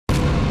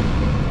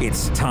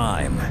It's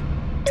time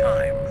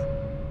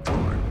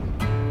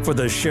for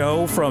the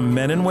show from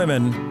men and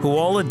women who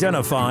all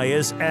identify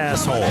as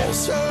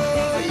assholes.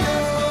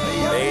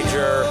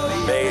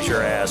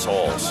 Major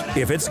assholes.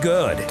 If it's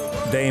good,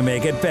 they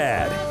make it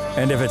bad.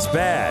 And if it's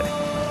bad,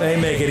 they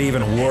make it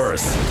even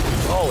worse.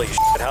 Holy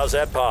shit, how's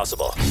that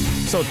possible?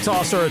 So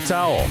toss her a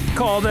towel,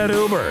 call that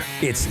Uber.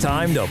 It's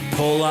time to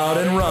pull out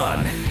and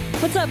run.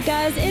 What's up,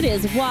 guys? It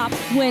is WAP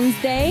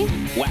Wednesday.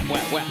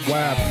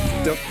 WAP.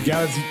 Don't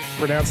guys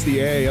pronounce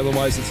the A,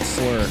 otherwise it's a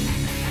slur.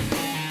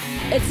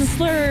 It's a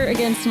slur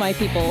against my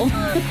people.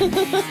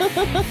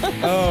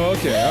 Oh,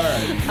 okay, all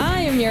right.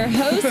 I am your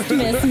host,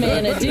 Miss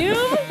Manadoom.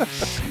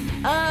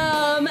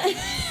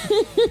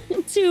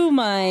 To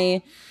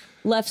my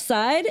left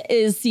side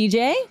is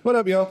CJ. What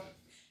up, y'all?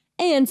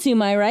 And to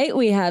my right,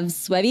 we have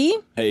Swebby.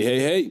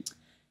 Hey.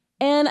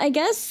 And I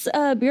guess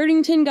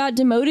Beardington got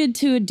demoted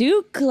to a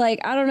Duke.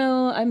 Like, I don't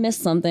know. I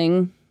missed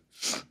something.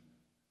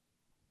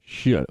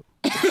 Shut up.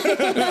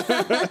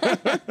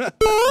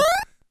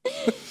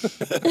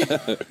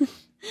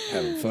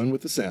 Having fun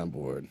with the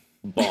soundboard.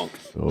 Bonk.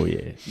 Oh,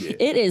 yeah.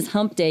 It is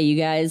hump day, you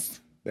guys.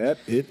 That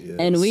it is.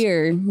 And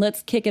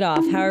let's kick it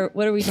off.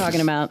 What are we talking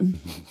about?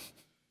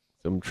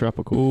 Some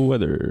tropical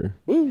weather.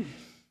 Woo.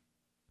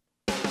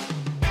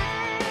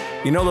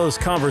 You know those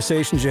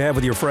conversations you have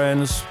with your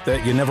friends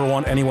that you never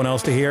want anyone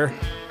else to hear?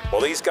 Well,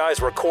 these guys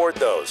record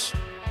those.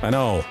 I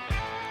know.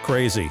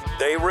 Crazy.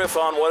 They riff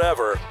on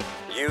whatever.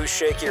 You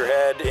shake your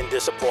head in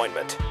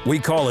disappointment. We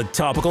call it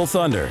Topical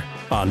Thunder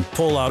on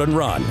Pull Out and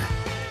Run.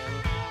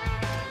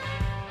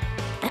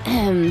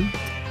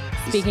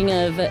 Speaking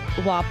of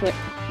WAP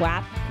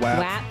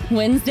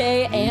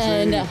Wednesday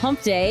and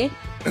Hump Day,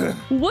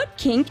 what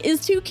kink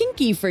is too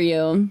kinky for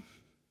you?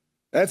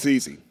 That's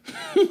easy.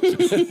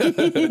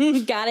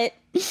 Got it.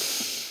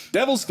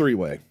 Devil's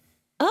three-way.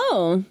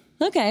 Oh,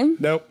 okay.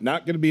 Nope,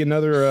 not going to be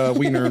another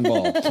wiener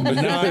involved. Not going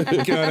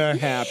to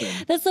happen.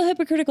 That's so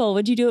hypocritical.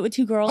 Would you do it with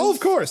two girls? Oh, of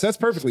course. That's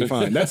perfectly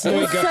fine. That's the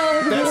way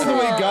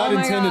God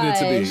intended it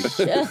to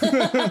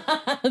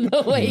be.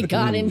 The way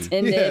God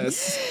intended.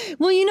 Yes.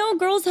 Well, you know,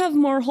 girls have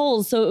more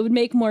holes, so it would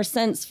make more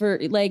sense for,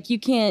 like, you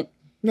can't.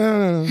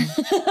 No.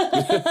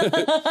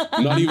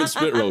 Not even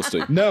spit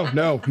roasting. No. I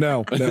don't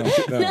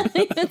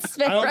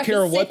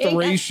care what the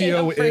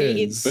ratio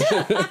is.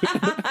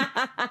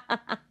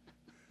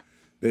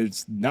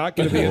 There's not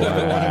going to be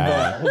another one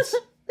involved.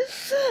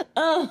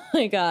 Oh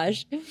my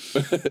gosh.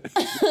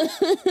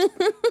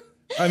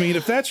 I mean,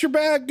 if that's your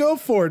bag, go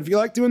for it. If you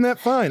like doing that,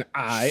 fine.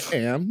 I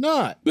am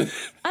not. I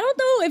don't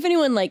know if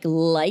anyone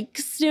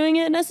likes doing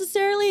it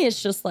necessarily.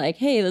 It's just like,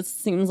 hey, this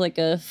seems like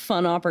a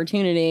fun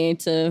opportunity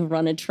to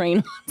run a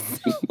train on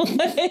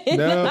someone.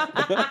 No.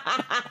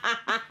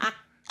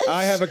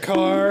 I have a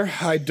car.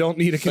 I don't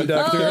need a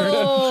conductor.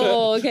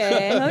 Oh,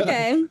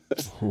 okay.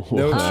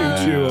 No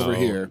choo-choo over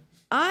here.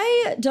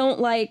 I don't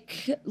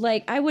like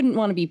I wouldn't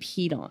want to be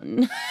peed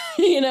on,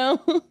 you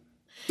know?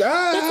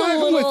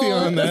 I'm with you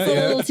on that. That's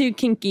a little too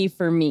kinky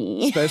for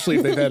me. Especially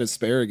if they've had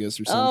asparagus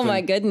or something. Oh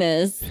my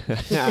goodness.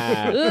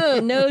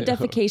 Ooh, no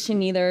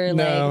defecation either.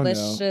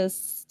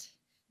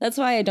 That's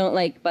why I don't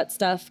like butt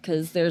stuff,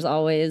 because there's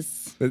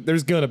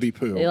gonna be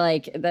poo.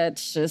 Like,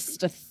 that's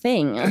just a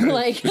thing.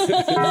 Like, Good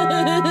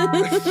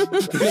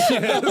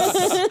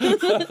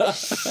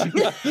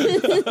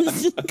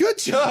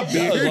job,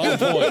 Beard.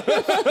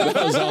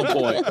 That was on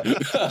point.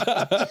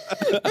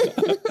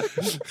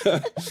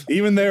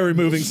 Even they're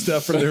removing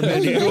stuff from their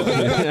menu.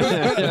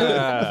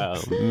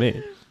 Oh,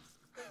 man.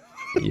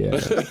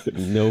 Yeah,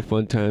 no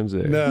fun times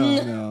there.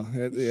 No.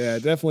 Yeah,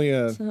 definitely.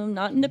 So I'm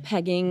not into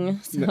pegging.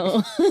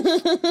 So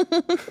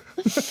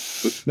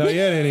not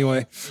yet,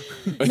 anyway.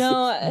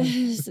 No, I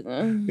don't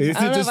know if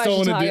I should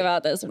talk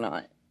about this or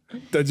not.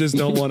 I just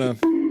don't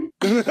want to.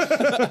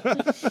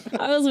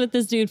 I was with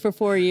this dude for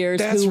 4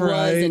 years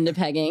was into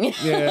pegging.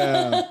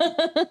 Yeah.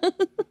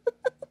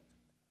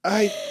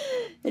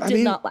 It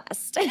did not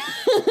last.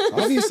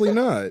 Obviously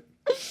not.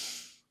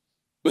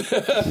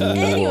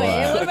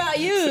 Anyway, what about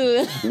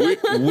you?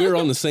 We're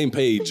on the same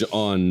page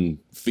on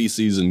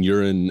feces and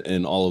urine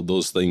and all of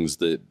those things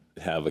that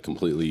have a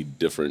completely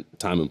different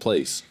time and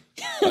place.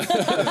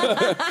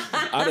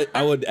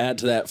 I would add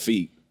to that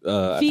feet.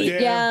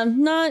 Feet, yeah.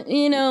 Not,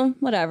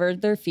 whatever.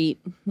 They're feet.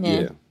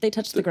 Yeah. They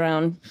touch the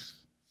ground.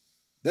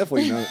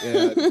 Definitely not.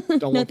 Yeah,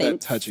 don't want that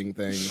touching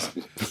things.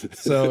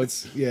 So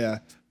it's,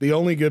 the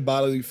only good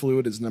bodily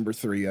fluid is number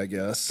 3, I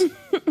guess.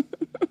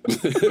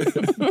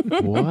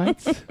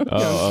 What?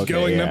 Oh, okay,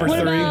 going number 3.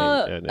 What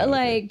about,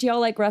 do y'all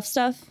like rough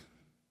stuff?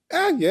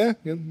 Yeah.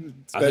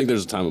 I think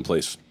there's a time and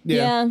place.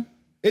 Yeah.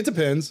 It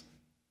depends.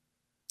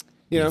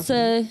 It's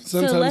a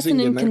lesson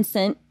in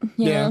consent.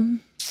 You know?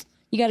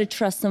 You got to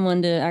trust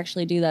someone to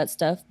actually do that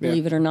stuff.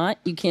 Believe it or not,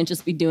 you can't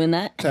just be doing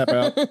that. Tap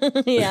out.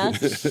 Yeah.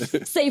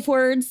 Safe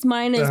words.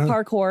 Mine is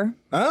parkour.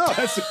 Oh,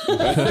 that's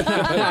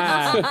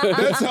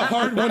a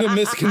hard one to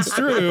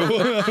misconstrue.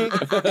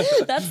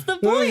 That's the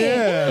point.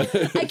 Yeah.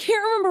 I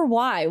can't remember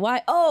why.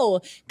 Why? Oh,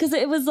 because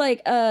it was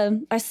like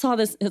I saw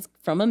this. It's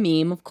from a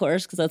meme, of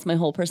course, because that's my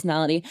whole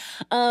personality.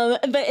 But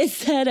it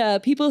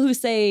said people who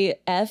say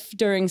F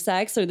during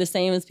sex are the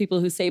same as people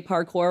who say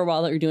parkour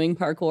while they're doing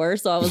parkour.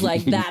 So I was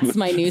like, that's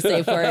my new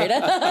safe word.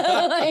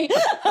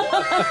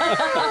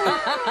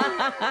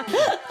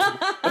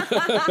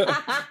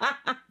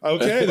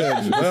 Okay,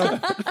 then. Well,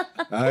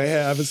 I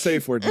have a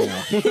safe word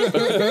now.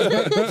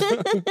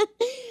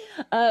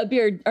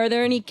 Beard, are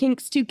there any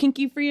kinks too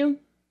kinky for you?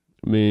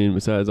 I mean,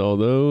 besides all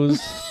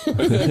those,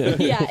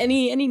 Yeah.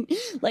 Any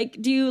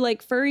like, do you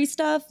like furry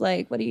stuff?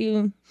 Like, what do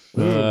you?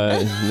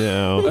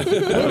 no, I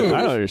don't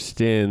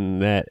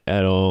understand that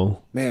at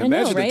all. Man, I know,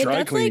 imagine right? the dry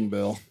That's cleaning like-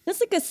 bill. That's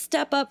like a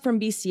step up from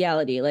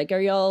bestiality. Like, are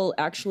y'all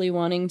actually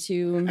wanting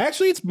to?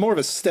 Actually, it's more of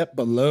a step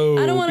below.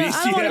 I don't want to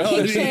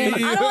kink shame.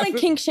 bestiality. I don't want to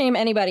kink shame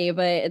anybody,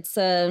 but it's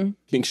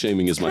Kink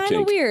shaming is my kind of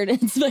kink. weird.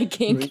 It's my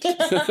kink.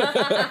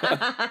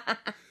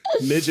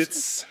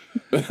 Midgets.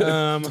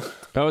 I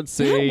would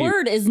say That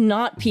word is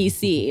not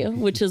PC,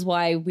 which is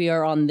why we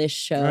are on this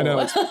show. I know.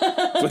 It's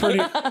pretty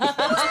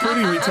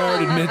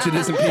retarded. Midget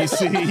isn't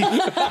PC.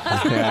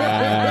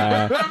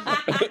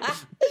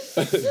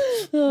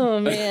 Oh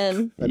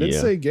man. I didn't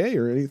say gay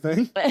or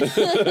anything.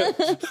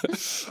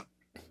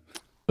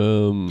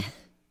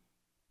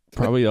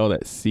 probably all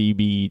that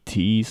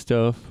CBT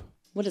stuff,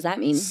 What does that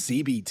mean?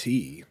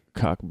 CBT.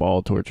 cock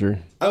ball torture.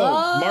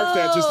 Oh, mark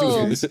that just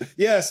in case.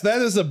 Yes,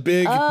 that is a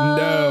big no.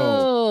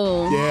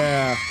 Oh.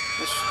 Yeah.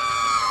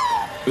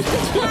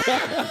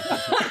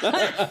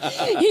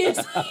 He's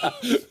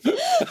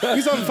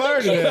He's on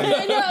fire today.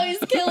 I know, he's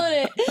killing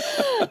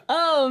it.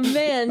 Oh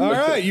man. All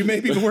right, you may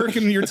be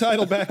working your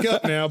title back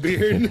up now,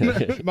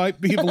 Beard. Might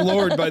be the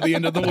Lord by the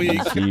end of the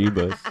week.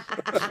 But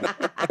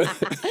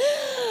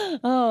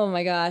Oh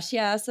my gosh.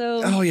 Yeah.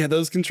 So Oh yeah,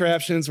 those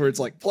contraptions where it's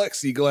like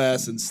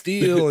plexiglass and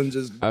steel and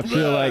just. I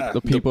feel like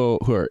the people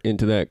who are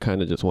into that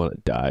kind of just want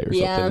to die or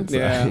Yeah. something.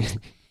 Yeah. It's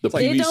like- The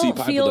they PVC don't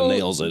pipe feel with the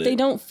nails in it. they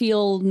don't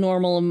feel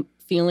normal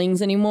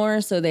feelings anymore,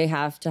 so they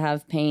have to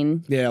have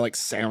pain. Yeah, like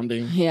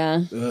sounding.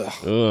 Yeah. Ugh.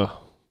 Ugh.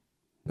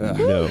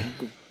 No.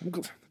 I'm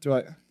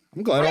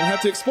glad I don't have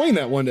to explain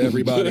that one to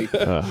everybody.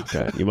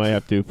 Okay. You might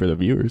have to for the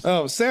viewers.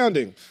 Oh,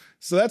 sounding.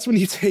 So that's when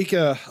you take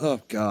a. Oh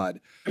God.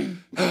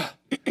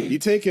 You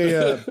take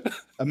a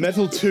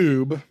metal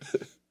tube,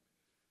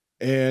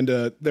 and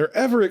they're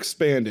ever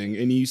expanding,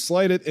 and you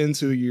slide it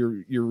into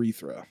your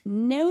urethra.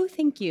 No,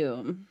 thank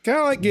you. Kind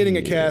of like getting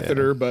a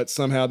catheter, but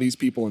somehow these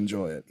people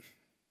enjoy it.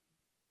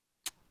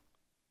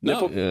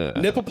 No.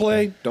 Nipple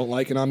play. Don't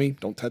like it on me.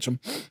 Don't touch them.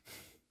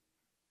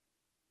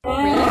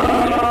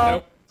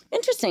 Really?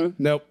 Interesting.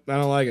 Nope, I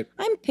don't like it.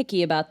 I'm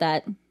picky about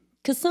that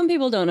because some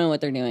people don't know what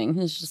they're doing.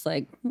 It's just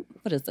like,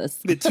 what is this?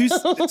 It's too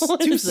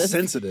What is this?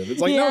 sensitive. It's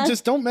like, Yeah. no,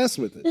 just don't mess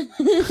with it.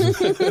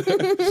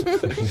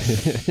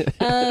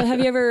 Have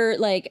you ever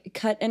like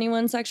cut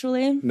anyone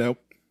sexually? Nope.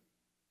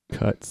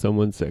 Cut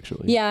someone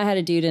sexually. Yeah, I had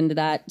a dude into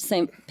that.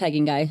 Same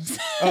pegging guy.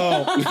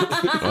 Oh,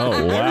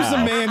 Oh, there's a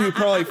wow. man who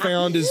probably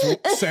found his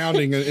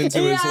sounding into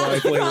his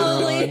life later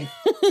probably. on.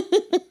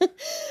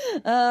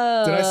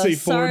 Did I say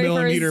 4 sorry for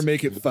millimeter? his-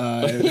 Make it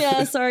 5.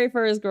 Yeah, sorry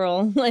for his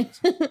girl. Like,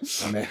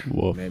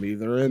 Woof. Maybe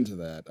they're into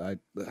that.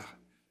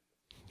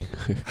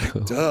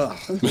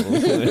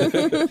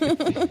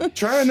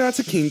 Try not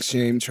to kink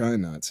shame. Try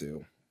not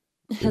to.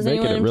 has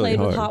making anyone it really played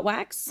with hard. hot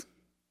wax?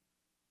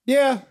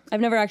 Yeah,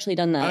 I've never actually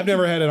done that. I've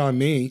never had it on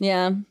me.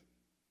 Yeah.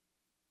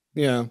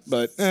 Yeah,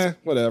 but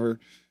whatever.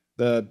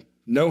 The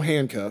no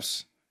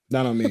handcuffs,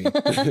 not on me.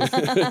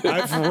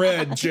 I've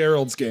read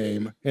Gerald's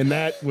Game, and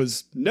that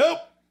was nope.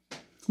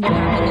 What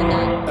happened in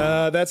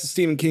that? That's a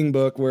Stephen King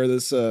book where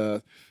this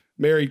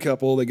married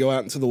couple, they go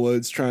out into the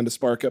woods trying to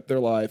spark up their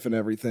life and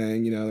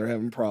everything. You know, they're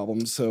having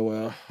problems.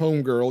 So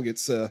homegirl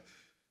gets her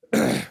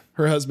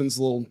husband's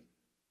little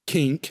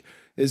kink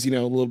is, you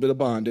know, a little bit of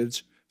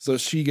bondage. So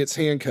she gets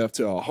handcuffed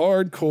to a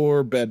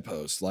hardcore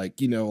bedpost,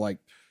 like, you know, like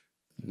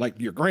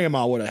your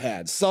grandma would have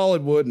had,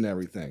 solid wood and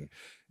everything.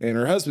 And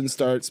her husband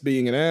starts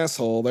being an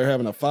asshole. They're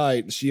having a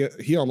fight. And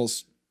he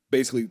almost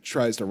basically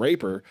tries to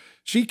rape her.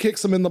 She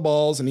kicks him in the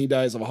balls and he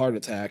dies of a heart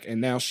attack. And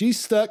now she's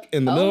stuck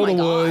in the middle of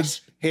the woods,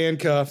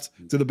 handcuffed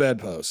to the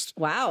bedpost.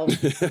 Wow.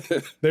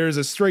 There's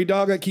a stray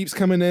dog that keeps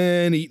coming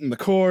in, eating the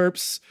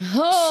corpse.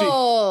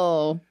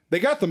 Oh. They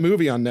got the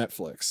movie on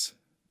Netflix.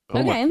 Oh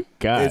Okay. my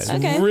God. It's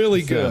Okay.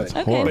 really good.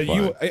 Sounds Okay.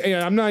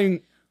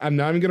 But I'm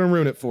not even gonna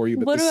ruin it for you.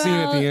 But What the scene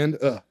at about- the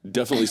end,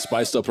 Definitely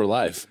spiced up her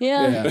life.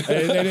 Yeah. yeah.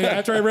 And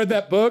after I read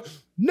that book,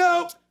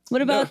 nope.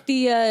 What about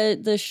the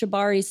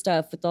shibari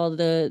stuff with all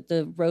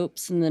the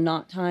ropes and the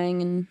knot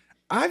tying and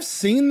I've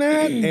seen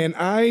that, and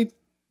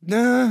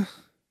nah.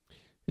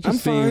 It I'm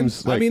just fine.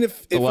 seems like I mean,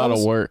 if a lot I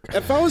was, of work.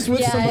 If I was with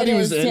Yeah, somebody it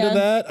who's is, into yeah.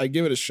 that, I'd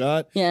give it a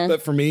shot. Yeah.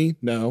 But for me,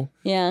 no.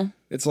 yeah.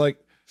 It's like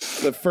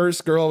The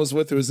first girl I was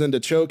with who was into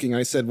choking,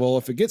 I said, well,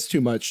 if it gets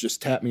too much,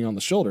 just tap me on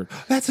the shoulder.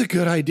 That's a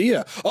good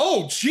idea.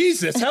 Oh,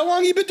 Jesus, how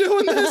long you been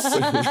doing this?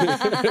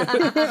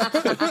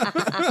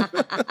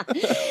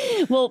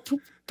 Well,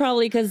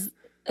 probably because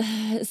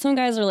some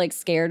guys are like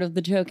scared of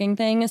the choking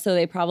thing, so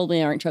they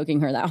probably aren't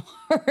choking her that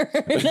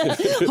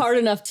hard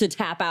enough to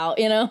tap out,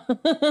 you know?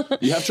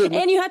 You have to,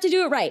 and you have to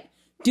do it right.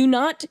 Do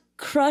not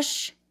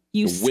crush.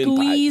 You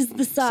squeeze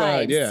the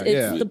sides.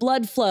 It's the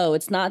blood flow.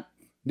 It's not.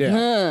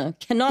 Yeah.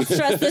 Cannot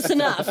stress this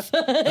enough.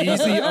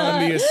 Easy on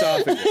the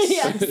esophagus.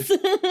 Yes.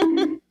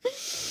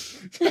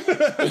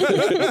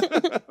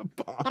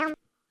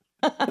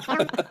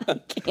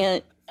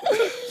 Can't.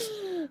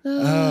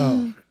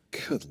 Oh,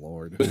 good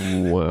Lord.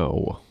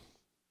 Whoa.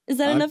 Is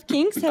that enough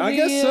kinks? I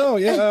guess so,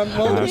 yeah.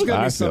 Well, there's got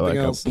to be something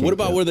else. What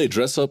about where they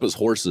dress up as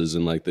horses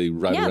and like they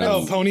ride around?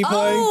 Oh, pony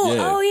play?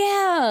 Oh,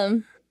 yeah.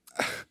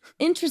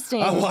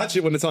 Interesting. I'll watch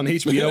it when it's on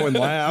HBO and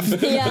laugh.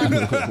 Yeah.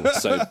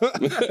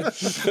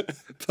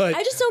 But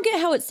I just don't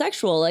get how it's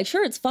sexual. Like,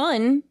 sure, it's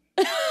fun.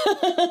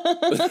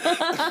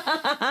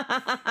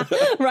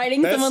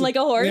 Riding someone like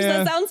a horse,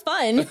 that sounds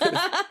fun.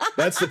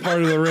 That's the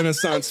part of the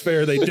Renaissance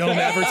Fair they don't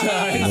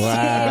advertise.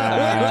 Wow.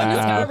 We're going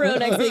to Scarborough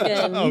next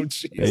weekend. Oh,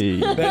 jeez. Hey.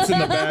 That's in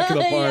the back of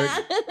the park.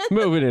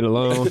 Moving it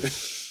along.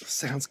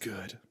 Sounds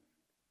good.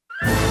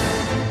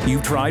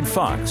 You've tried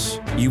Fox.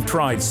 You've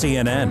tried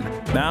CNN.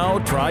 Now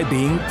try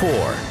being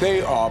poor.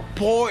 They are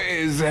poor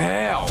as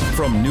hell.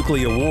 From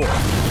nuclear war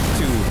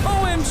to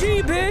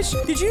OMG, bitch!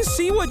 Did you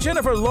see what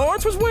Jennifer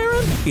Lawrence was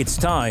wearing? It's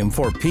time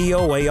for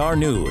POAR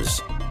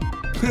News.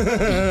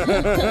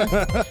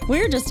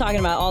 We're just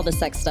talking about all the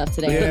sex stuff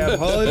today. Yeah,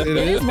 well, it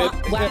is.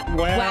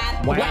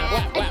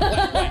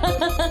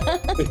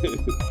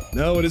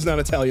 No, it is not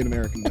Italian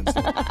American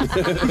Wednesday.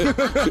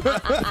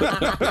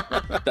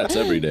 That's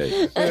every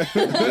day.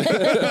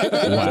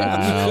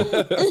 Wow.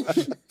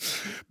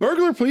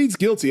 Burglar pleads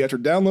guilty after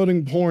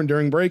downloading porn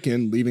during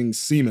break-in, leaving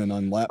semen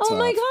on laptop. Oh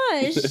my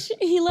gosh,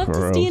 he left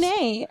Gross. his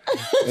DNA.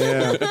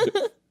 Yeah.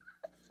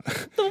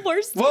 The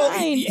worst Well,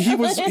 kind. he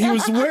was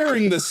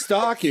wearing the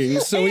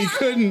stockings, so he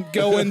couldn't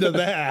go into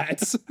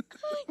that.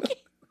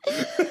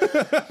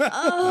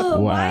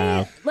 Oh, Wow.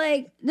 why?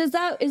 Like, is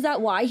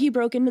that why he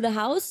broke into the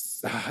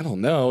house? I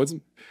don't know. It's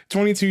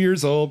 22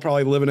 years old,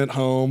 probably living at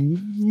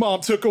home.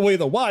 Mom took away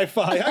the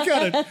Wi-Fi.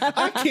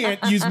 I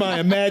can't use my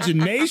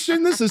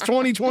imagination. This is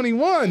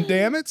 2021,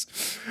 damn it.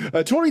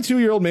 A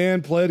 22-year-old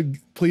man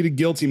pleaded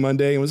guilty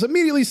Monday and was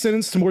immediately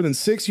sentenced to more than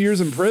 6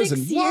 years in prison.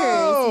 6 years.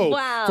 Whoa!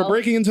 Wow. For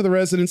breaking into the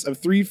residence of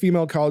 3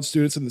 female college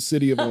students in the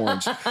city of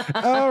Orange.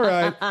 All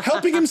right.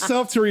 Helping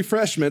himself to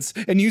refreshments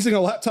and using a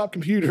laptop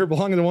computer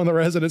belonging to one of the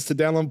residents to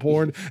download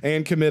porn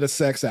and commit a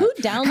sex act. Who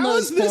downloads How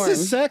is this porn? a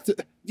sect?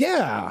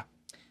 Yeah.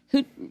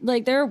 Who,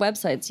 like, there are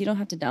websites. You don't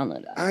have to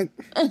download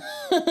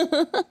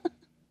that.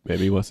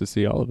 Maybe he wants to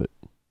see all of it.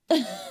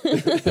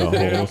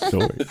 The whole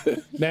story.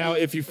 Now,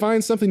 if you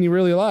find something you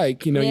really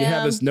like, you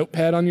have this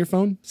notepad on your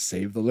phone,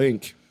 save the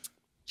link.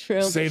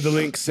 True. Save the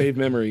link, save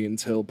memory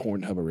until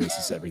Pornhub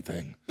erases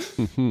everything.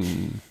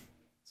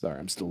 Sorry,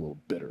 I'm still a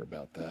little bitter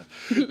about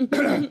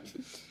that.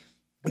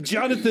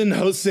 Jonathan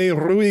Jose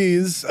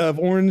Ruiz of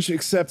Orange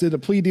accepted a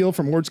plea deal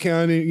from Orange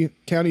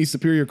County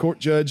Superior Court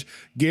Judge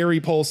Gary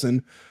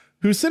Polson,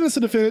 who sentenced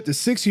the defendant to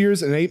 6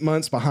 years and 8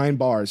 months behind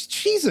bars.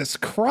 Jesus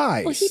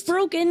Christ. Well, he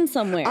broke in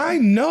somewhere. I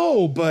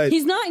know, but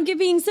He's not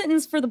being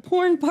sentenced for the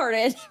porn part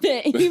of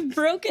it. He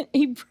broke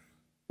into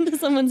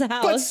someone's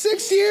house. but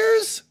 6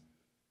 years?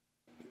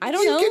 I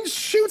don't You know. can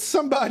shoot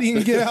somebody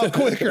and get out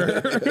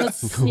quicker. Yeah.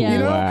 You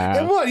know? Wow.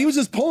 And what? He was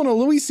just pulling a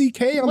Louis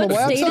C.K. on What the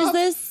laptop? state is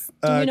this?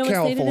 Do we know what state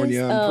it is?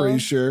 California, I'm pretty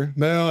sure.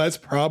 No, that's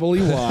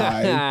probably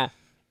why.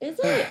 Is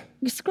it?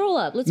 Scroll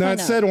up. Let's No, find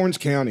it out. said Orange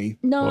County.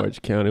 No,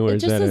 Orange County, it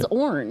where's just that says at?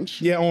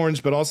 Orange. Yeah,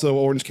 Orange, but also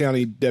Orange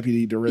County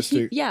Deputy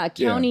District. Yeah,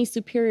 County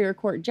Superior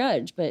Court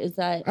Judge, but is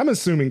that... I'm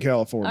assuming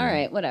California. All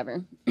right,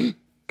 whatever.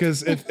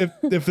 Because if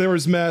there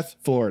was meth,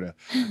 Florida.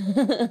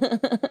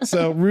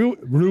 So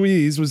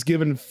Ruiz was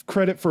given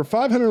credit for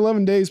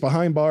 511 days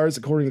behind bars,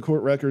 according to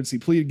court records. He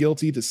pleaded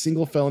guilty to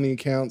single felony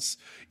counts,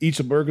 each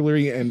of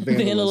burglary and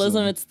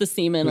vandalism. It's the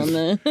semen on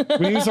the...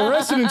 When he was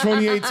arrested in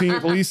 2018,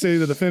 police say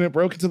the defendant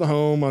broke into the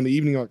home on the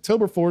evening of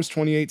October 4th,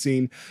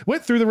 2018,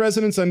 went through the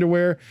resident's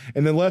underwear,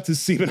 and then left his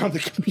semen on the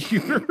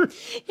computer.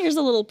 Here's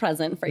a little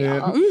present for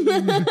y'all.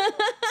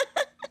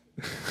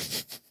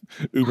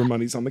 Uber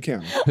money's on the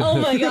counter. Oh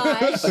my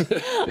gosh.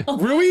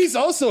 Ruiz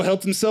also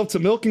helped himself to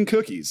milk and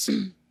cookies.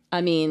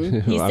 I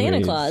mean, he's I Santa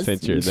mean, Claus.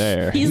 Since you're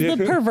there. He's the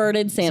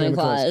perverted Santa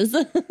Claus.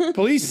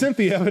 Police sent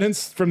the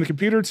evidence from the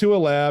computer to a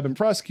lab, and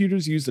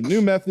prosecutors used a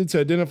new method to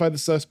identify the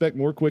suspect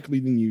more quickly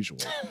than usual.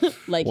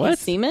 Like What? his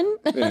semen?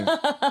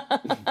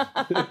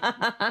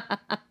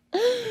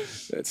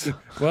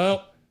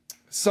 Well,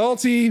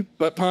 salty,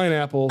 but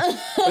pineapple.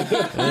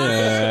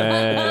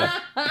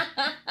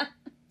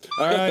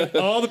 All right,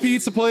 all the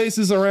pizza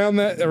places around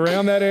that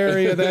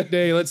area that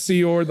day. Let's see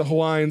you order the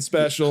Hawaiian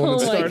special and Oh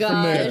let's my start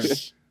from there.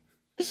 gosh.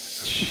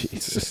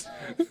 Jesus.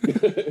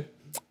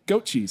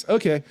 goat cheese.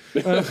 Okay.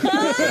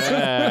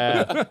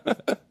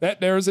 That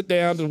narrows it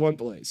down to one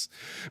place.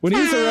 When he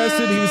was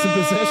arrested, he was in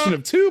possession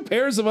of 2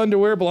 pairs of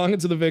underwear belonging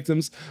to the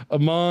victims,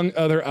 among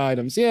other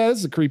items. Yeah, this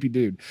is a creepy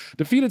dude.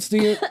 Defendant's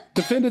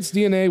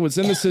DNA was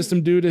in the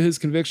system due to his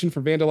conviction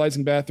for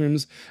vandalizing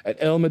bathrooms at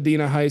El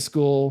Medina High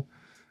School.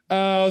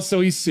 Oh,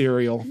 so he's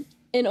serial.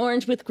 In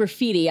orange with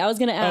graffiti. I was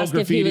going to ask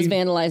if he was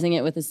vandalizing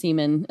it with his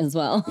semen as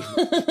well.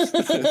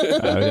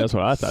 That's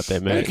what I thought they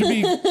meant.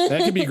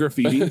 That could be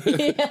graffiti.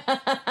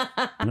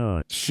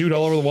 No. Shoot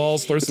all over the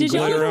walls, throw some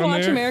glitter on there. Did y'all ever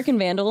watch American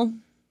Vandal?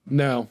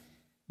 No.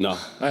 No.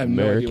 I have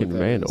American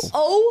Vandal.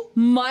 Oh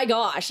my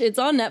gosh. It's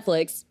on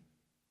Netflix.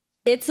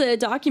 It's a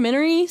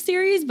documentary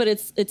series, but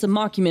it's a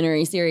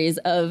mockumentary series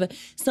of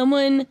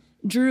someone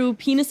drew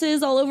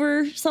penises all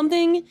over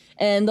something,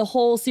 and the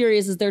whole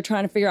series is they're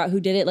trying to figure out who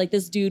did it. Like,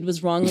 this dude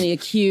was wrongly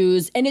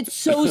accused, and it's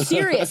so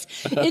serious.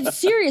 It's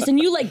serious, and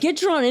you like get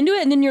drawn into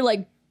it, and then you're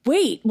like,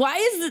 wait, why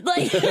is it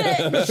like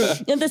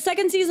and the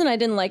second season I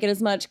didn't like it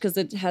as much because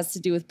it has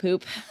to do with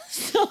poop.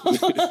 So all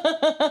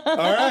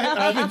right,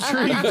 I'm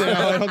intrigued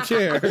now. I don't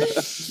care.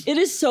 It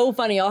is so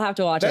funny. I'll have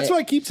to watch it. That's why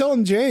I keep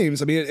telling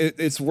James. I mean,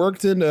 it's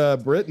worked in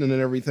Britain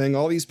and everything.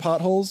 All these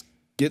potholes,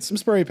 get some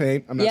spray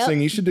paint. I'm not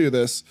saying you should do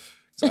this.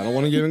 I don't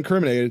want to get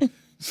incriminated.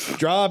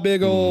 Draw a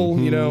big old,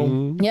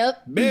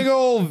 big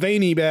old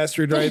veiny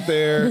bastard right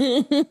there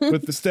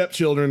with the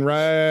stepchildren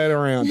right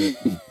around it.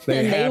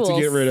 They have to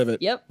get rid of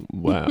it. Yep.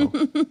 Wow.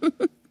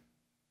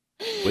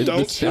 I'm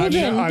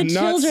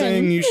not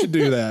saying you should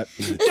do that.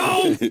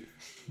 No!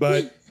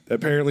 But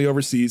apparently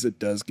overseas it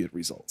does get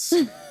results.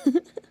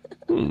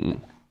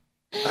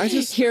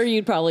 Here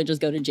you'd probably just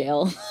go to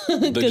jail.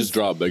 They just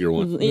draw a bigger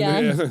one.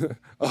 Yeah.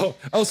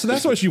 Oh, so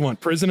that's what you want.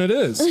 Prison it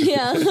is.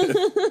 Yeah.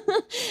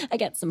 I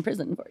got some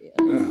prison for you.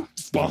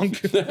 Bonk.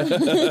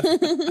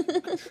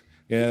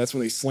 Yeah, that's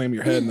when they slam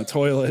your head in the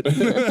toilet.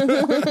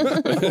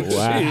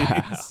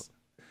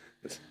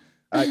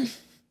 Wow.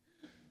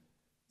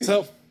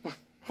 So,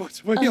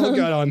 what y'all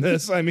got on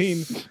this? I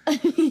mean,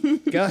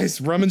 guys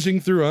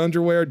rummaging through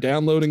underwear,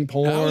 downloading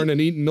porn, and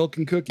eating milk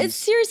and cookies. It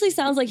seriously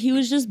sounds like he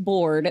was just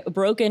bored,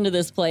 broke into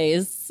this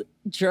place,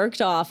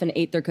 jerked off, and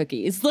ate their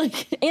cookies,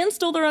 and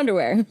stole their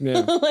underwear.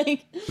 Yeah.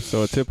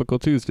 So a typical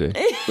Tuesday.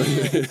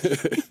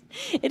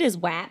 It is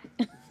WAP.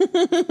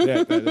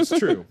 Yeah, that is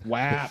true.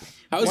 WAP.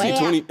 How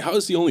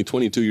is he only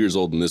 22 years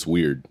old and this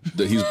weird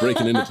that he's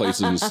breaking into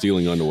places and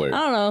stealing underwear?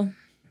 I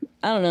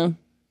don't know.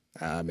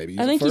 Maybe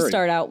I think you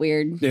start out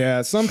weird.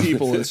 Yeah, some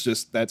people that's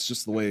just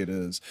the way it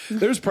is.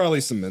 There's probably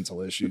some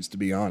mental issues, to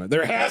be honest.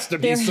 There has to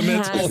be some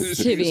mental issues,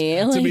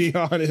 to be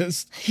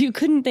honest. You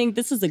couldn't think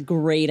this is a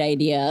great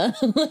idea.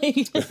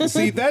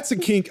 See, that's a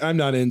kink I'm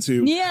not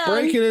into. Yeah.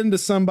 Breaking into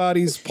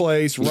somebody's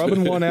place,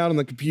 rubbing one out on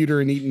the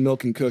computer, and eating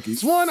milk and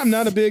cookies. One, I'm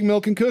not a big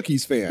milk and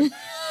cookies fan.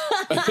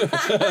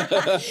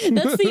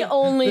 That's the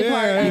only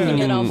part I can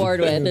get on board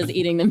with is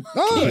eating them.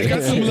 Oh, I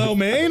got some lo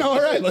mein.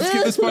 All right, let's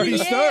get this party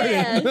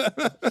started.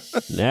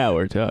 Now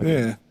we're talking.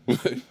 Yeah.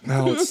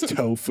 Now it's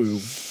tofu.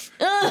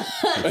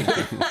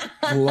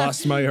 I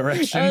lost my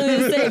erection. I was going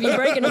to say, if you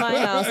break into my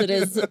house, it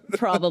is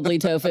probably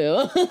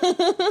tofu.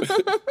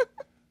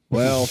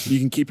 Well, you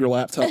can keep your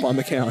laptop on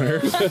the counter.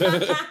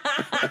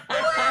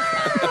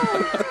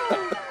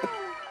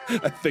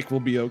 I think we'll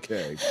be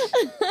okay.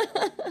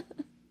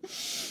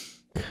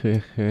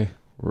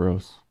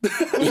 Gross.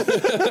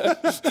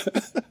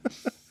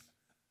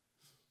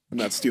 I'm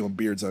not stealing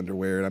Beard's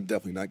underwear, and I'm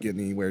definitely not getting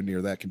anywhere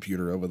near that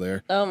computer over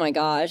there. Oh my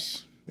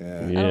gosh.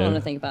 Yeah. I don't want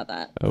to think about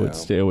that. I would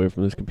stay away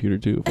from this computer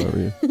too if I were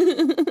you.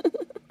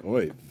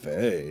 Boy,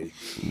 vey.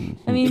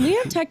 I mean, we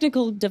have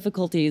technical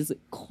difficulties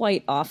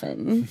quite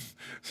often.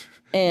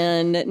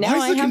 And now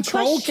I have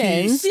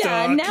questions.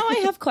 Yeah, now I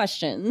have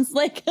questions.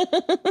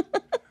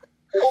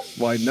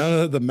 Why none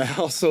of the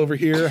mouse over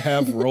here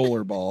have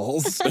roller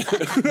balls?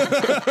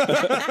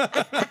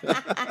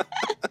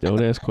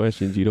 Don't ask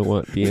questions you don't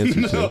want the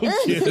answer to. No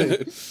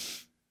kidding.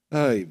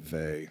 Ay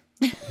vey.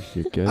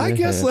 I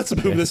guess let's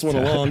move this one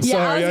along. Yeah,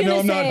 Sorry, I know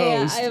I'm not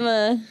host.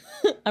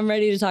 I'm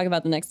ready to talk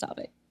about the next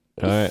topic.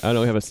 All right, I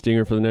don't have a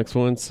stinger for the next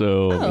one,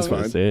 so I'm just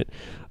going to say it.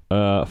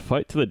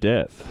 Fight to the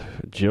death.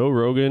 Joe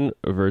Rogan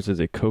versus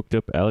a coked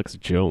up Alex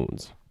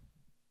Jones.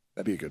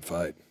 That'd be a good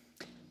fight.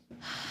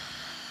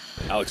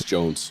 Alex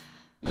Jones.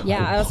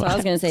 Yeah, that's what I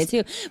was going to say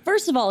too.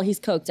 First of all,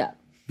 he's coked up.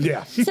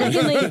 Yeah.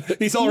 Secondly,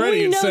 he's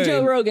already insane. We know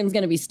Joe Rogan's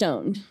going to be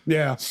stoned.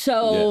 Yeah.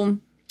 So,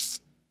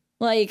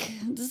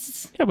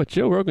 Yeah, but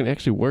Joe Rogan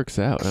actually works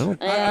out. I don't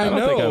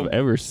think I've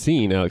ever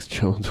seen Alex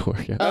Jones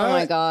work out. Oh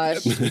my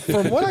gosh.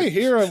 From what I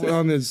hear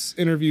on his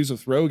interviews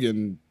with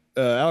Rogan,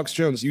 Alex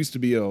Jones used to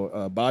be a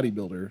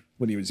bodybuilder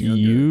when he was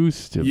younger.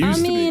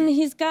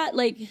 He's got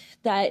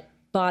that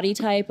body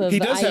type of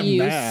I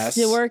used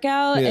to work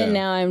out, and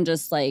now I'm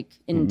just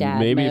in dad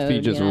Maybe mode, if he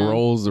just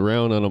rolls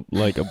around on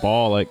a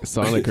ball like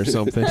Sonic or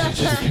something,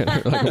 just kind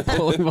of like a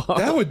pulling ball.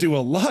 That would do a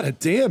lot of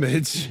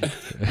damage.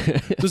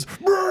 Just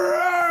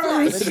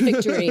flawless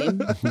victory.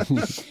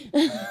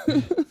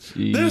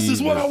 This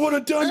is what I would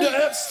have done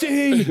to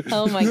Epstein.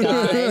 Oh my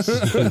gosh.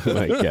 Oh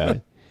my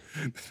god.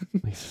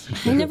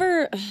 I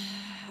never.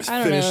 His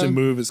finishing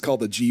move is called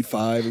the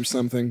G5 or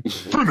something.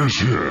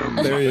 Finish him.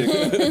 There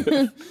you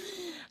go.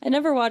 I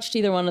never watched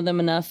either one of them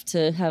enough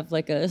to have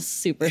like a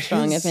super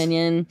strong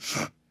opinion.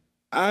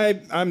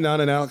 I'm not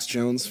an Alex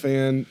Jones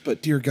fan,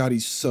 but dear God,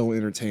 he's so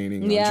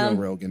entertaining on Joe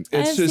Rogan.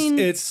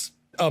 It's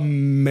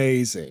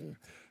amazing.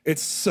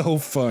 It's so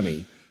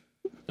funny.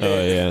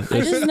 Oh yeah.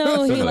 I just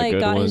know he like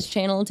got his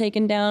channel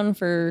taken down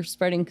for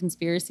spreading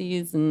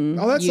conspiracies, and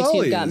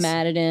YouTube got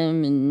mad at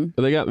him, and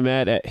they got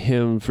mad at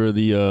him for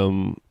the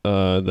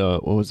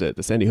what was it,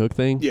 the Sandy Hook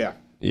thing? Yeah.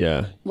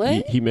 Yeah.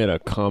 What? He made a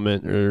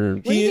comment, or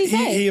what did he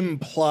say? He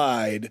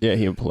implied. Yeah,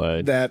 he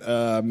implied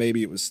that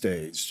maybe it was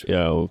staged.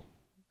 Yeah. Well,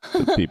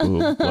 the people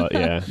who,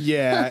 yeah.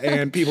 Yeah,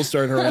 and people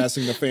started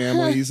harassing the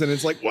families, and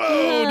it's like,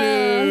 whoa,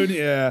 dude,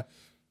 yeah.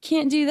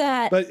 Can't do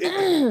that. But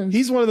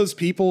he's one of those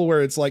people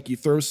where it's like you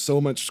throw so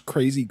much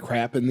crazy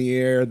crap in the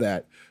air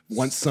that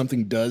once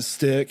something does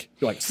stick,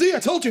 you're like, see, I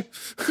told you.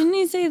 Didn't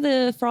he say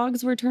the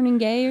frogs were turning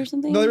gay or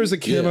something? No, there was a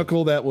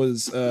chemical that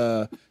was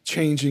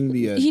changing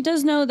the... he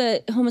does know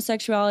that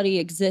homosexuality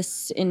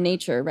exists in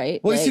nature, right?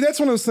 Well, you see, that's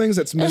one of those things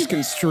that's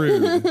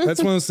misconstrued. That's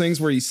one of those things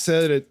where he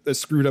said it a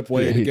screwed up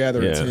way to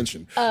gather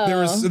attention. There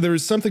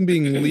was something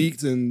being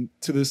leaked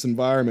into this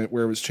environment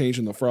where it was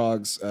changing the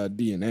frog's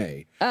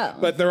DNA. Oh.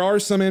 But there are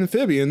some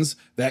amphibians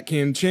that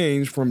can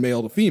change from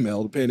male to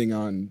female depending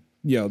on,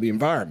 the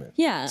environment.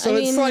 Yeah. So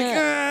it's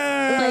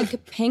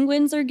like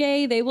penguins are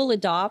gay. They will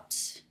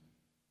adopt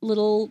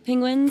little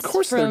penguins. Of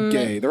course they're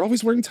gay. They're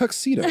always wearing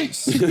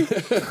tuxedos.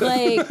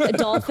 Like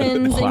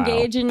dolphins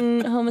engage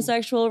in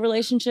homosexual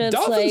relationships.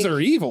 Dolphins are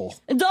evil.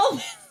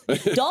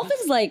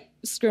 Dolphins like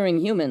screwing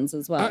humans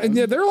as well.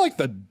 Yeah, they're like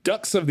the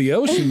ducks of the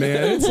ocean,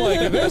 man. It's like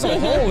if there's a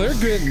hole, they're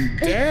getting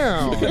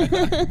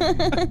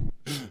down.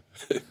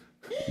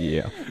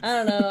 Yeah. I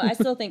don't know. I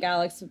still think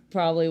Alex would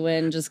probably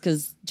win just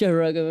because Joe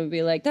Rogan would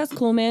be like, that's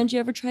cool, man. Did you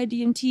ever try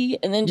DMT?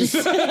 And then just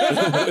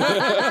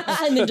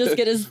and then just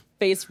get his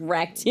face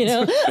wrecked,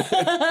 I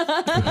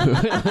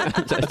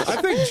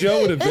think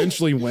Joe would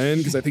eventually win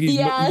because I think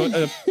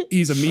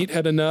he's a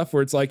meathead enough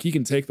where it's like he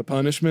can take the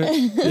punishment.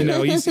 He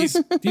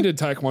did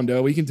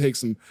Taekwondo. He can take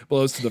some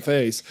blows to the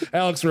face.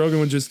 Alex Rogan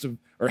would just...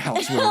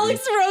 Alex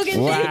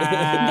Rogan. Wow. They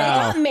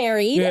got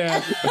married. Yeah.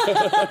 He took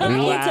his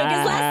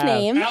last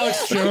name.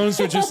 Alex Jones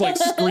would just like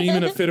scream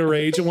in a fit of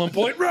rage at one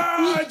point.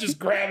 Rah! Just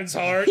grab his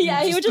heart.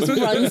 Yeah, he would just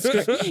run.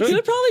 He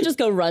would probably just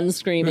go run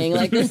screaming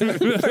like this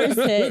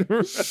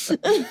first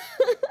hit.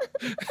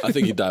 I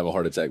think he'd die of a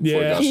heart attack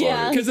before he got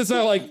started. Because it's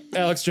not like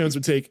Alex Jones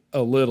would take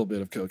a little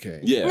bit of cocaine.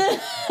 Yeah.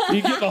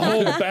 You get the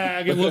whole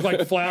bag and look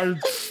like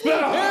flowers.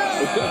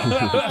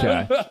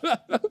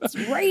 It's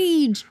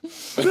rage.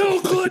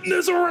 Bill Clinton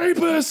is a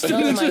rapist.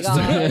 Oh my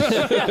God.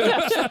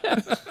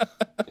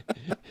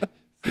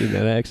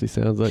 That actually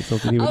sounds like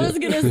something he would I was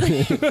going to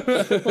say,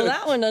 well,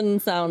 that one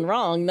doesn't sound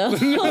wrong, though.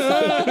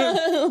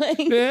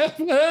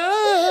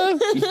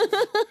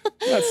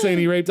 Not saying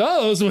he raped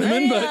all those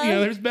women, but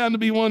there's bound to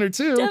be one or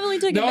two. Definitely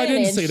took advantage. No, I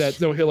didn't say that.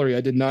 No, Hillary,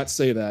 I did not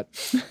say that.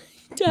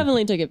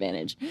 Definitely took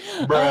advantage.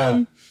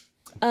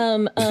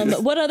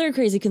 What other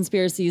crazy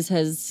conspiracies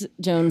has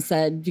Jones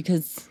said?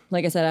 Because,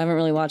 like I said, I haven't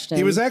really watched him.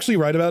 He was actually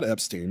right about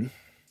Epstein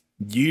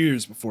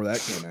years before that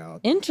came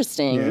out.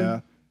 Interesting.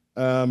 Yeah.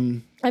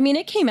 I mean,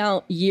 it came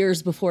out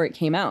years before it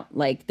came out.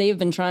 Like, they've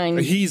been trying.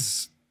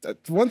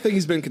 One thing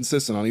he's been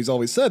consistent on. He's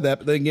always said that,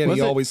 but then again,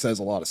 he always says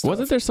a lot of stuff.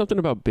 Wasn't there something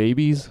about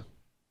babies?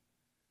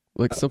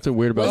 Like something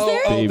weird about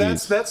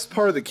babies? That's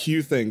part of the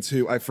Q thing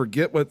too. I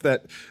forget what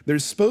that.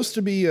 There's supposed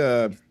to be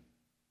that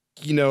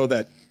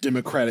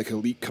Democratic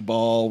elite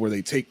cabal where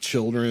they take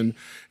children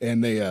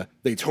and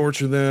they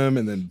torture them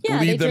and then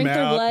bleed them out.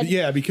 Their blood.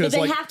 Yeah, because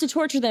they have to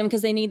torture them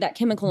because they need that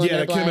chemical in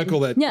their blood. Chemical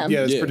that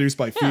is produced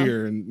by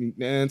fear, and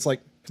it's like,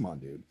 come on,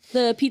 dude.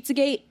 The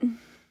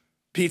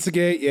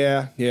Pizzagate,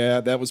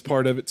 yeah, that was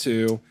part of it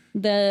too.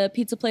 The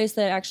pizza place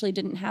that actually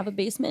didn't have a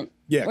basement.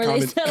 Yeah,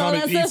 Common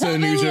Pizza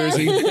in New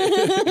Jersey.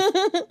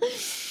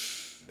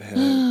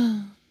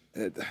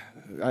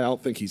 I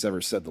don't think he's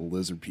ever said the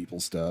lizard people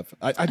stuff.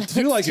 I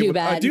do like it.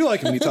 I do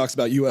like him when he talks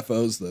about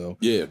UFOs though.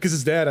 Yeah, because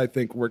his dad, I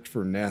think, worked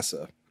for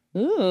NASA.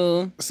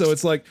 Ooh. So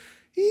it's like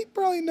he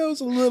probably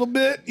knows a little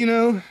bit,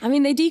 I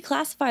mean, they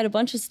declassified a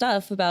bunch of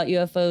stuff about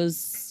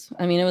UFOs.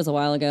 I mean, it was a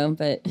while ago,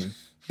 but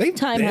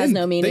time has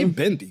no meaning. They've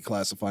been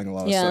declassifying a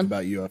lot of stuff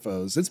about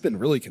UFOs. It's been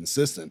really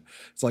consistent.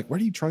 It's like,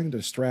 what are you trying to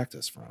distract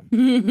us from?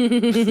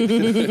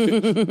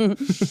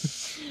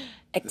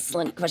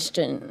 Excellent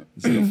question.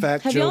 Is it a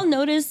fact Have y'all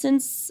noticed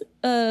since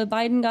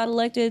Biden got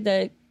elected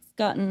that it's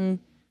gotten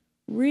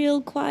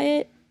real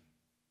quiet?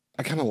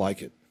 I kind of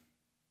like it.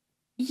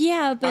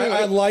 Yeah, but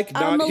I like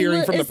not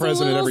hearing from the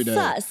president every day.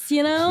 Sus,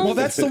 Well,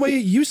 that's the way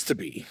it used to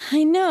be.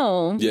 I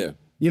know. Yeah.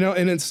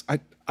 And it's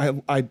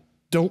I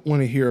don't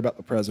want to hear about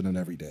the president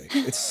every day.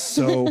 It's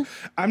so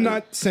I'm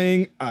not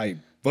saying I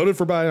voted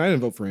for Biden. I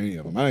didn't vote for any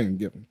of them. I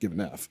didn't give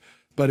an F.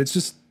 But it's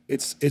just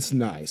it's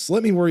nice.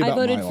 Let me worry about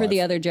my life. I voted for the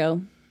other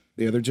Joe.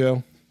 The other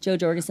Joe? Joe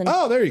Jorgensen.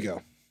 Oh, there you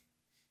go.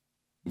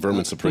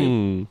 Vermin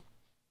Supreme.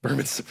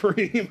 Vermin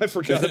Supreme. I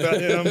forgot about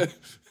him.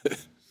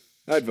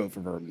 I'd vote for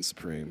Vermin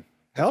Supreme.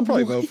 I'll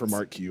probably vote for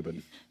Mark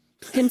Cuban.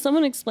 Can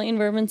someone explain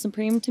Vermin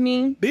Supreme to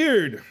me?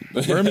 Beard.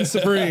 Vermin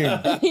Supreme.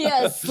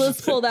 Yes, let's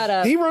pull that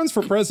up. He runs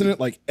for president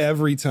like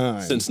every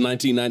time. Since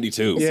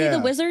 1992. Is he the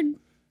wizard?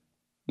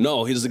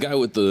 No, he's the guy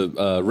with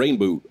the rain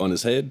boot on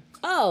his head.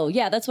 Oh,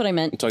 yeah, that's what I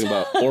meant. I'm talking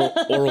about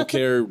oral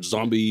care,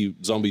 zombie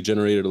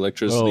generated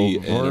electricity,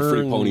 and a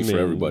free pony for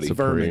everybody.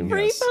 Vermin,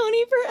 free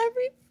pony for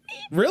everybody.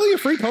 Really? A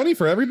free pony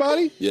for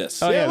everybody?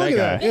 Yes. Oh, yeah, that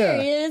guy.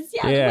 There he is.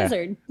 Yeah, the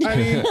wizard. I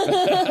mean,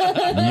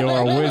 you're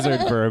a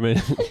wizard,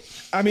 Vermin.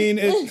 I mean,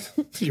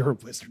 you're a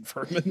wizard,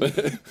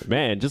 Vermin.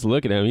 Man, just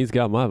look at him. He's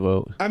got my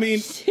vote. I mean,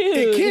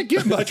 it can't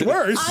get much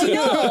worse. I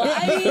know.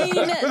 I mean,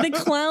 the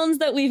clowns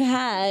that we've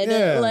had,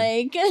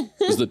 like...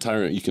 He's the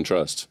tyrant you can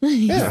trust.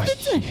 Yeah.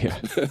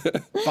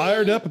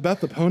 Fired up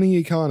about the pony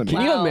economy.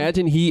 Can you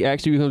imagine he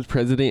actually becomes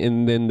president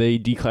and then they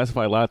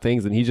declassify a lot of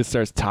things and he just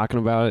starts talking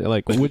about it?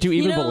 Like, would you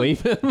even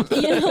believe him?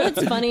 You know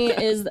what's funny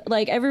is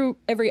like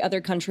every other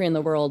country in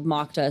the world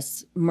mocked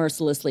us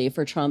mercilessly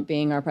for Trump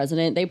being our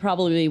president. They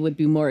probably would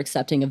be more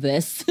accepting of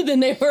this than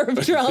they were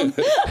of Trump.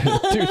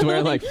 Dude's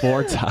wearing like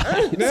 4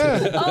 ties.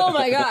 Yeah. Oh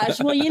my gosh.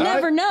 Well, you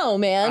never know,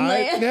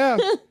 man. Yeah.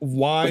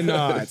 Why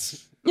not?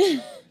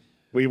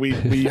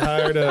 We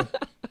hired a...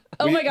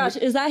 Oh my gosh.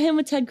 Is that him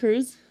with Ted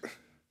Cruz?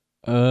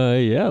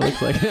 Yeah,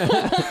 looks like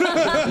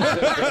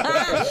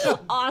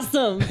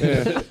Awesome.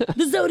 Yeah.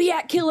 The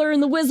Zodiac Killer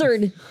and the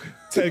Wizard.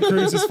 Ted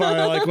Cruz is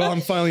finally like, well,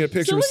 I'm finally a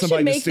picture of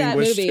somebody make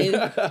distinguished.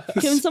 That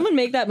movie. Can someone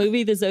make that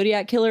movie, The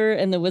Zodiac Killer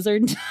and the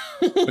Wizard?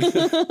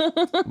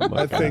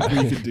 I think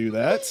we could do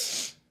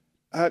that.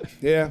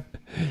 Yeah.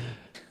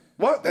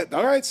 Well,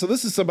 all right. So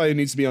this is somebody who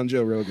needs to be on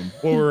Joe Rogan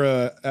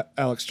or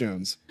Alex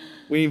Jones.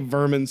 We need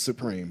Vermin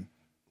Supreme.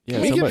 Yeah,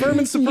 Can we get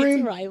Vermin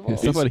Supreme? Yeah,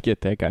 somebody get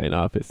that guy in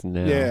office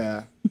now.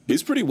 Yeah.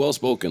 He's pretty well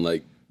spoken.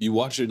 Like, you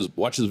watch his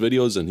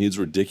videos and he's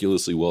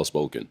ridiculously well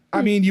spoken.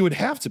 I mean, you would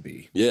have to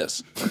be.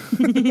 Yes.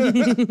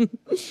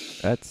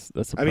 That's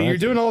I mean, you're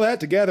doing all that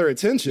to gather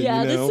attention.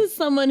 Yeah, you know? This is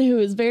someone who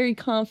is very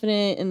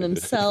confident in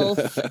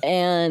themselves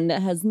and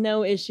has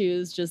no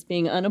issues just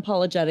being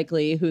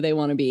unapologetically who they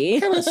want to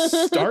be. What kind of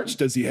starch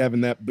does he have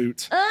in that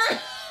boot?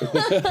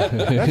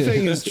 That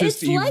thing is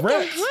just it's like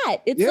erect. a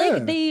hat. It's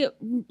like they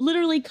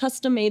literally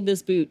custom made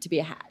this boot to be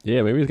a hat.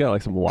 Yeah, maybe he's got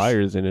like some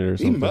wires in it or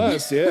something. He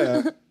must,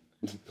 yeah.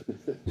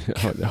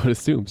 I would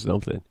assume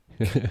something.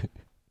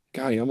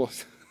 God, he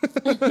almost...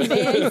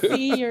 May I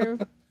see your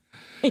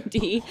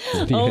ID?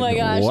 Oh my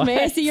gosh. What?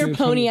 May I see your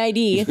pony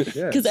ID?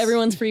 Because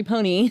everyone's free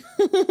pony.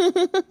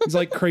 He's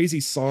like crazy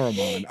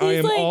Saruman. I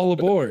am all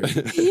aboard.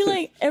 He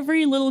like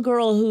every little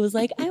girl who was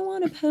like, I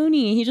want a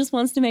pony. He just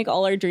wants to make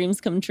all our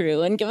dreams come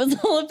true and give us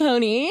all a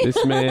pony.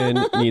 This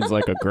man needs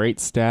like a great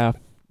staff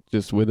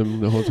just with him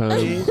the whole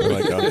time. Or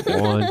like a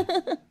wand.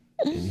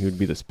 And he would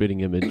be the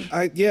spitting image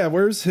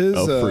where's his...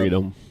 of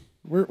freedom.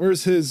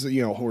 Where's his,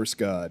 horse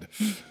god?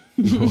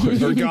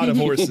 Or god of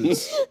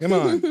horses. Come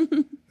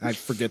on. I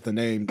forget the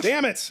name.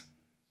 Damn it.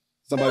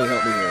 Somebody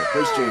help me here.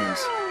 Where's James?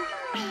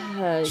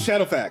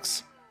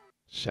 Shadowfax.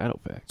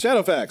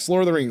 Shadowfax.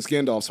 Lord of the Rings.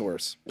 Gandalf's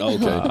horse.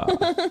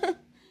 Okay.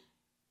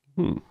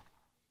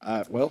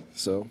 Well,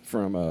 so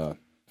from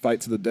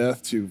Fight to the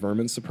Death to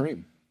Vermin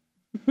Supreme.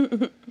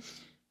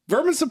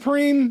 Vermin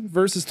Supreme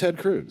versus Ted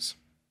Cruz.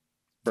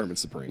 Vermin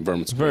Supreme.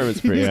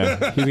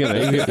 Yeah.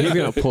 He's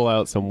gonna pull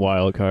out some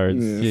wild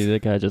cards. Yeah,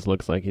 that guy just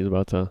looks like he's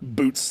about to.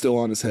 Boots still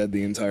on his head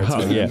the entire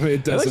time. Yeah.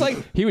 It looks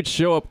like he would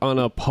show up on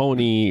a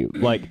pony,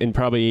 like, and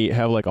probably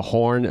have like a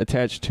horn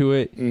attached to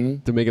it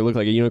to make it look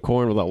like a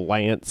unicorn with a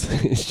lance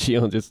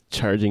shield, just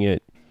charging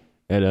it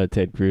at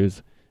Ted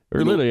Cruz.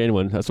 Or literally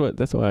anyone. That's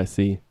what I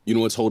see. You know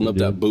what's holding up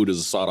that boot is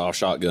a sawed-off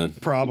shotgun.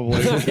 Probably.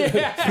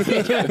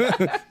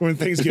 When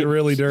things get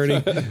really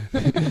dirty.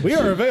 We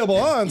are available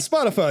on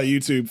Spotify,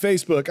 YouTube,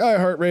 Facebook,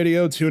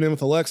 iHeartRadio, TuneIn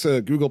with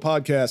Alexa, Google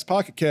Podcasts,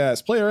 Pocket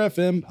Cast, Player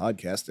FM,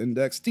 Podcast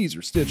Index,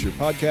 Teaser, Stitcher,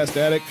 Podcast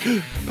Addict,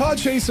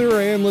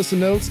 Podchaser, and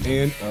Listen Notes,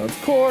 and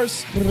of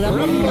course,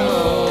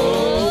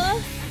 Rumble.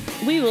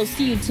 We will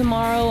see you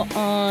tomorrow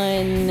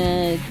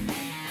on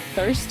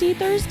Thirsty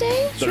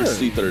Thursday?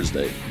 Thirsty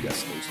Thursday.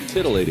 Yes, Thursday.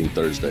 Titillating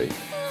Thursday.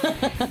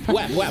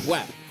 Whap, whap,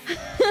 whap.